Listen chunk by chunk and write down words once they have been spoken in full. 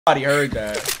Nobody heard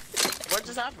that. What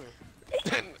just happened?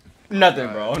 Nothing,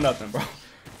 bro. Nothing, bro.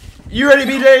 You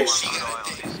ready, BJ? This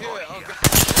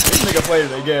nigga played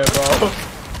it again, bro.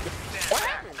 What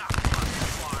happened?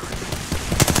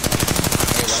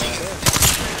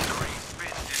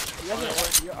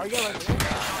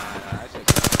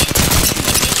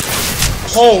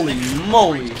 Holy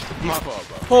moly. My fault,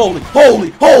 bro.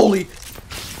 Holy.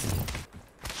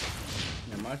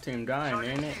 Yeah, my team dying,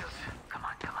 ain't it?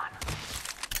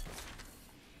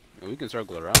 Yeah, we can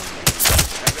circle around.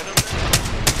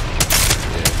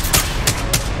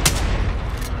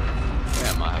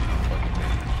 Yeah, might have some fucking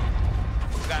thing.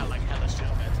 We got like hella shit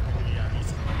that's really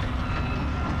easy.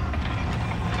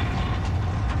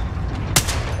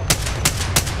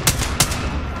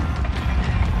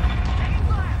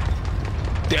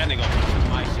 That nigga push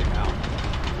my shit out.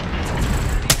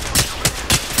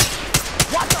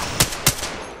 What the?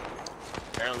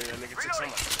 Apparently that nigga took so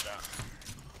much shit out.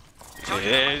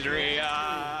 Israel.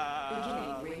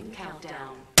 Beginning ring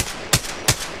countdown.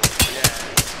 Yeah.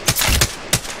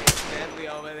 Stanley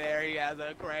over there, he has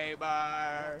a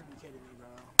Kraber. You kidding me, bro?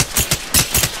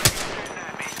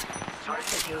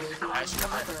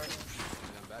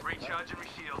 Recharging my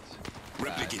shields.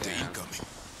 Replicator incoming.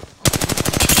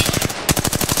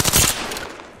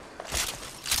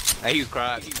 Hey, he's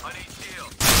crying. I need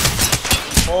shields.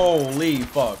 Holy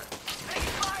fuck. I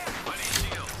need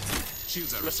shields.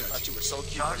 Shields are I thought recharging. you were so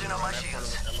cute. Charging on my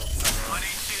shields. I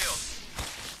need shields.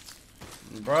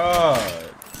 Bruh.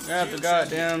 You got the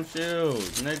goddamn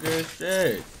shields, nigga.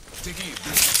 Shit. Taking a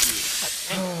break.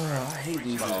 Shield. I hate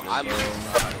these niggas, I bro. love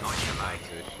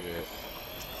this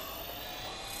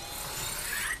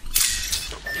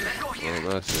shit.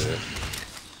 Well, that's it.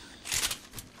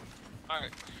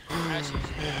 Alright. Actually,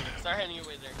 start heading your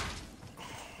way there.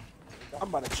 I'm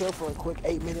about to chill for a quick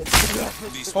 8 minutes.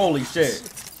 This Holy shit.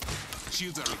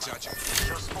 shields are recharging.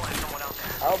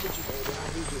 I'll beat you, baby.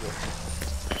 I'll beat you.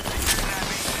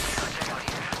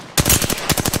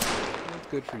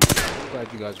 Good for you. I'm glad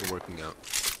you guys are working out.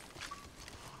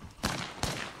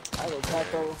 I go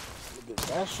Taco.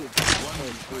 That shit.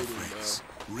 One pretty,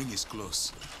 bro. Ring is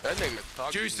close. That nigga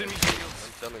talking. Juice in me. I'm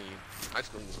telling you, I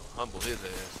just gonna humble his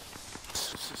ass.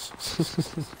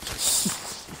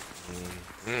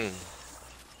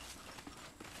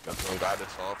 That's one guy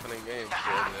that's off in the game.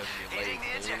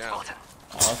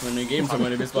 Also, in the game,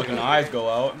 somebody his fucking eyes go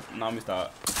out. Nah, let me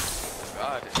stop.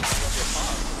 God, it's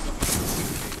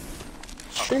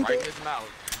Shrink right it. in his mouth.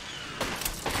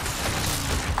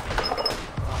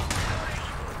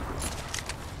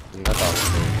 I thought it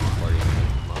was party.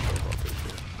 My fault about this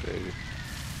shit. Crazy.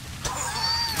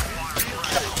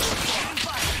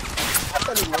 I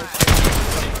thought it was.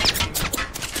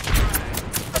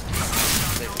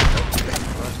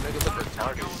 Nigga look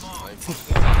retarded. Like,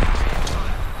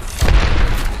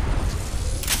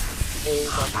 Hey,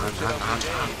 my brother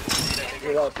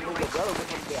with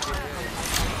him there.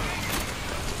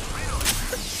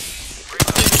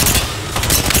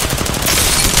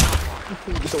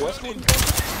 It's a Westwood.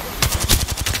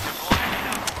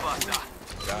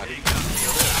 God, he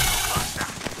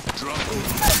Drop.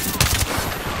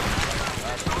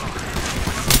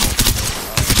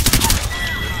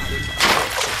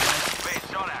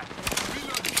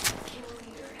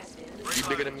 You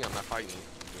bigger than me, I'm not fighting you.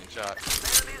 Getting shot.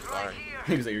 Sorry.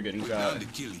 Niggas like you're getting shot. Down the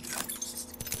kill leader.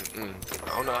 I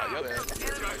don't know how your ass.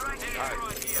 Alright.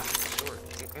 Sure.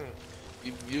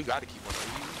 You gotta keep on.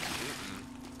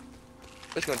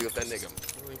 What you gonna do with that nigga?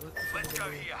 Let's go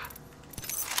here.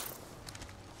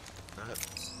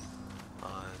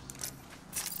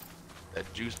 That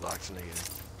juice box nigga.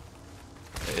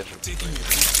 Taking a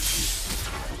break.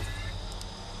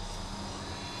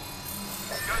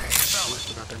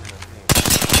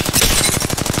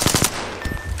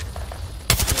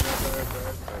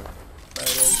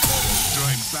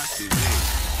 Drawing back the raid.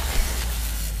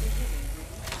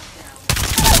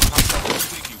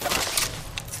 Taking back.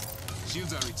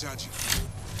 Shields are recharging.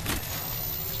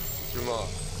 Jamal.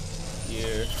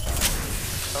 Yeah.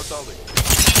 How tall are you?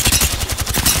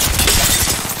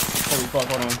 Holy fuck,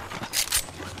 hold on.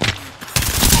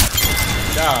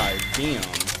 God damn.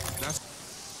 That's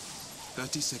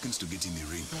 30 seconds to get in the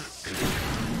ring.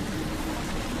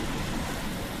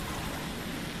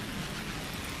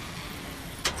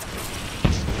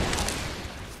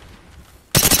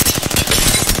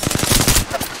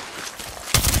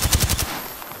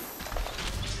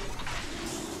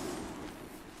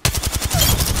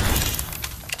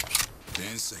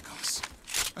 Seconds.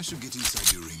 I should get inside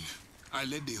the ring. I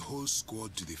led the whole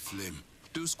squad to the flame.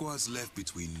 2 squads left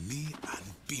between me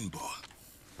and Pinball.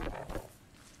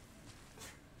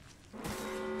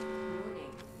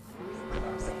 Warning.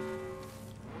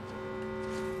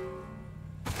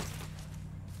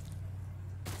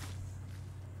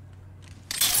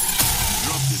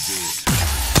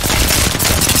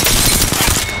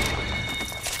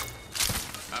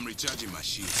 recharging my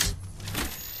shields.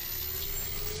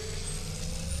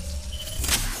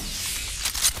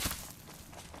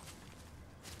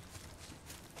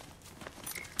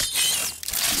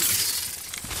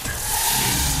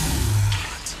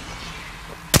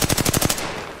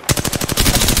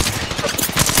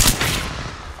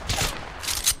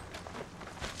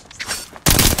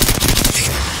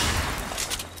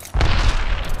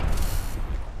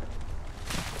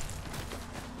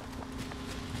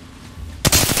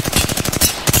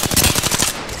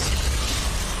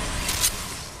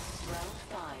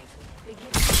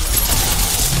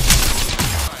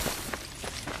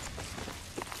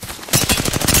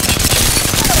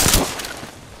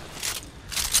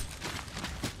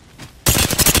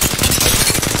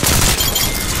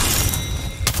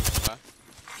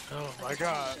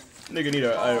 Nigga need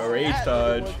a rage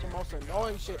dodge. The most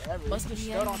annoying shit ever. Must be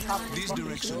stood on top of This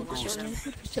direction goes to...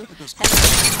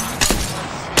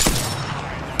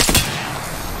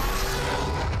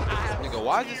 Nigga,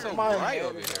 why is it so bright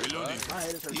over here? Reloading.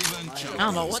 I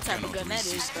don't know what type of gun that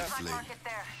is.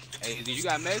 Hey, did you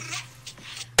got meds?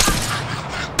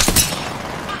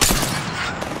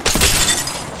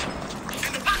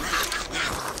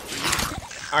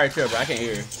 Alright, chill, bro. I can't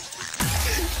hear.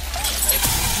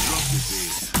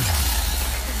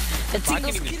 I can't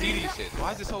even see these shit.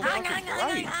 Why is it so fucking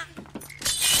bright?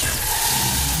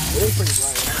 It is pretty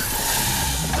bright, right?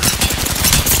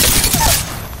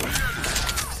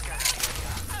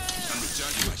 I'm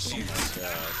recharging my shields.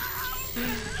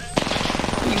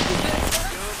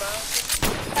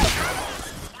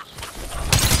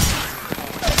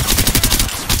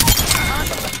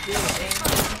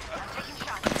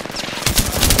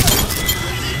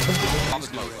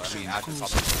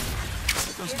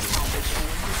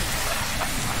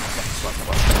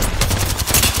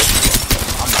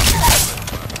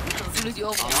 As soon as you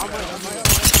open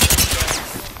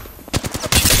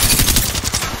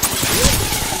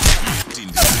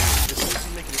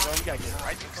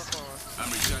I'm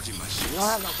recharging my shields. You don't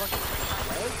have no fucking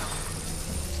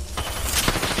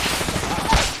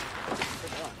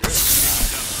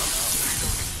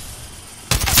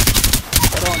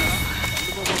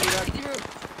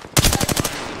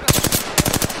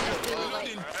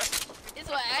This is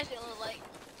what Ashley looks like.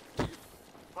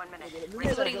 1 minute.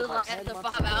 This is what he looks like after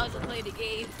 5 hours of playing the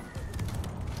game.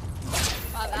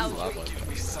 5 hours.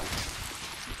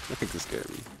 I think this scared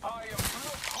me.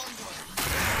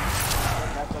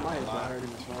 That's on my head, I heard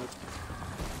him as well.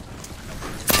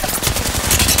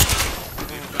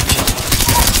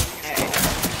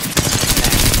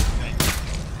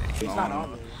 He's not on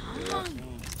there.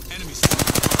 Enemy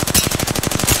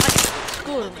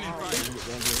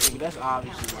That's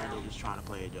obviously why they're just trying to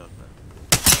play a joke, bro.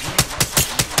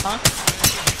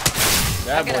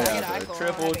 That boy I get out it, there.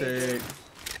 Triple take.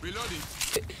 reloading.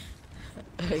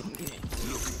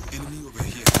 Look, enemy over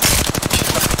here.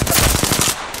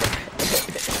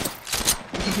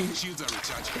 Shields are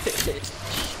recharging.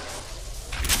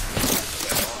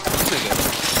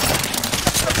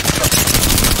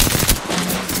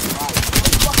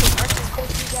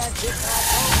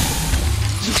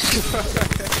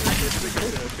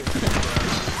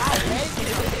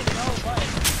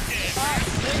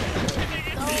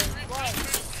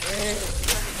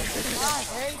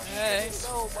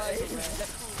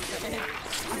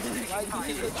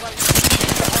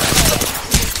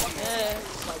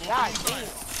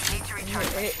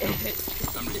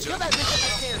 I'm recharging.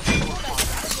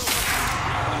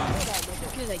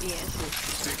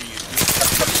 Taking it.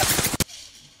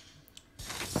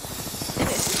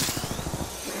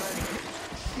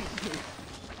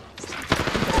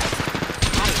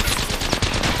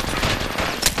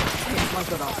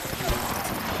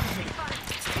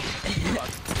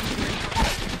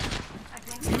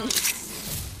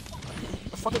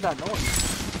 The fuck is that noise?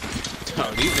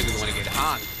 Oh, these niggas want to get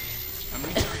hung. I'm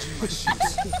recharging my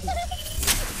shields.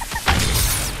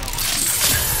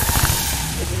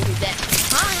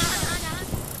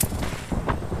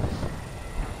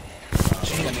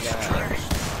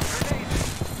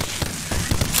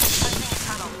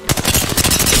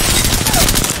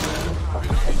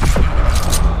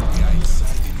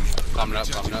 Coming up,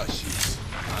 coming up.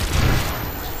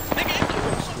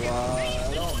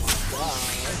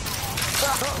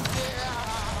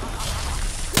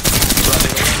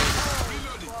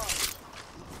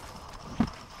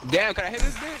 Damn, can I hit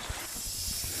this bitch?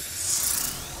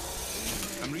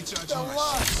 I'm recharging my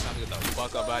shields. Time to get the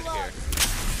fuck up out of here.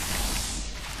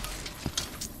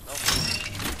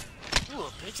 You a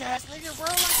bitch ass nigga, bro.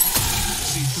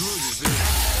 See through this there.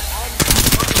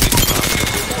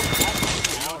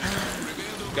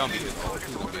 Don't be this old.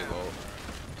 Who's gonna be old?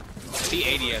 He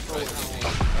 80 as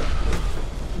well.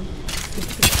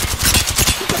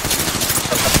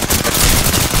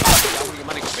 Y'all wanna get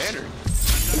my nigga banner.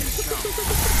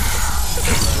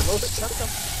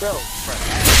 Bro.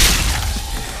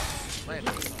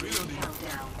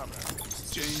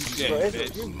 Change. Yeah, Bro,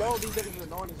 bitch. you know these niggas are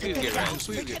annoying as Please hell. get right.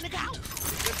 Sweet. Hey,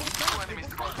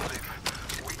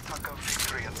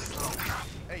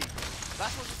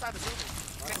 last one's inside the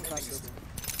building. Myself up.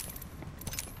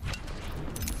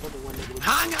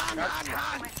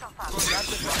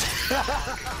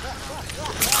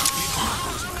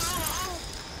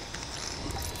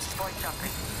 Void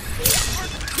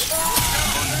jumping.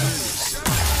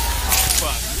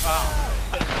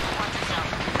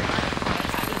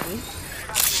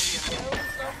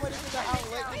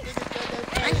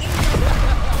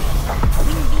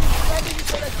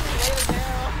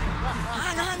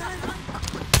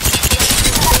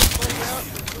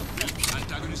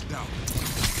 Antagonist down.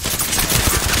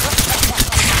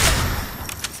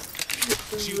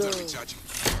 Shields are recharging.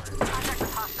 Contact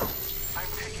with hostile. I'm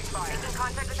taking fire. Taking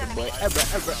contact with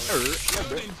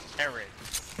enemy. Eric.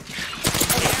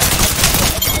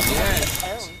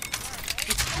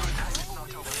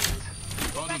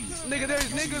 Nigga,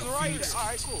 there's niggas right.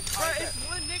 Alright, cool. Bro, it's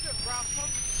one nigga, bro.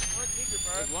 One nigga,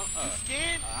 bro. You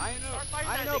scared? I ain't know. Start fighting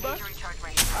I ain't that know, nigga. bro. Need to recharge my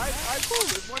Alright, cool.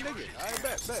 It's one nigga. Alright,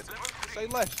 bet. Say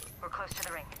less. We're close to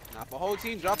the ring. Now, if a whole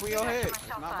team drop on your head, it's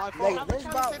not my fault. Nigga, this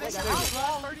about, nigga,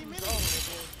 how long? 30 minutes.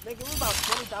 Nigga, we about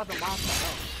 20,000 miles per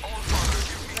hour.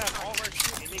 We have all our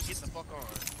shit and then get the fuck on.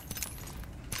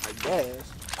 I guess.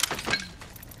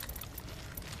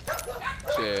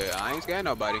 Shit, I ain't scared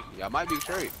nobody. Y'all might be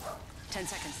straight. 10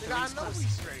 seconds. Nigga, I know we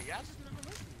straight. Y'all just never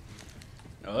listen.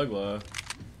 Oh, glad.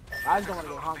 I just don't want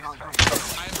to go honk. I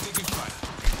am taking fire.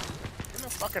 Give me a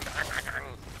fucking.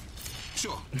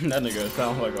 Sure. That nigga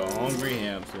sounds like a hungry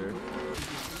hamster.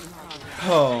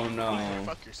 Oh no.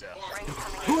 Fuck yourself.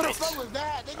 Who the fuck was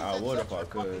that? Nigga I said would shut if I your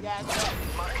could. fucking ass up.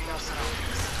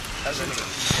 That's a nigga.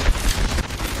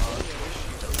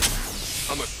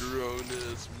 I'ma throw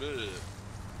this mid.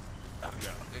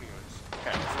 Anyways.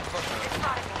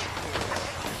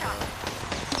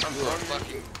 I'm a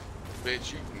fucking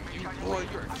bitch. You boy,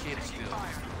 you're a kid still.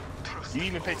 You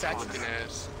even pay taxes? Fucking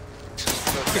ass.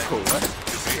 Cool. What?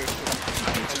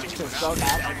 So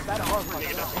that hard for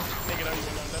Nigga don't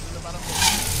even know nothing about him.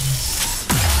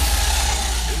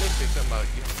 Didn't they say something about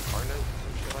you have a car note?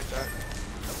 Some shit like that?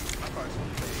 My car's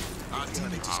only paid Our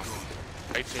teammate is gone.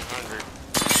 1800.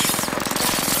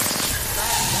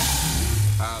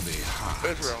 Are they hot?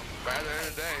 Israel. By the end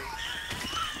of the day.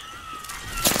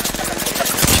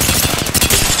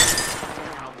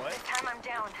 This time I'm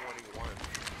down. 21.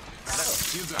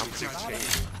 Shields are I'm recharging.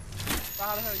 16.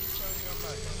 How the hell you showing me I'm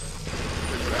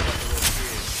not?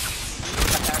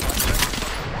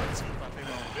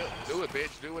 Do it,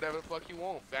 bitch. Do whatever the fuck you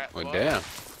want, fat Well, fuck. damn.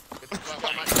 Get the fuck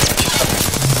out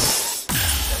my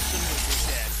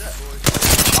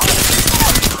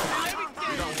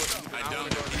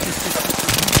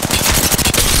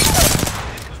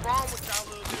What's wrong with y'all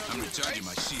little girls? I'm recharging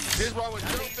my shield. This wrong with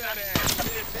your fat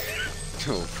ass.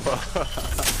 Oh,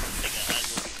 fuck.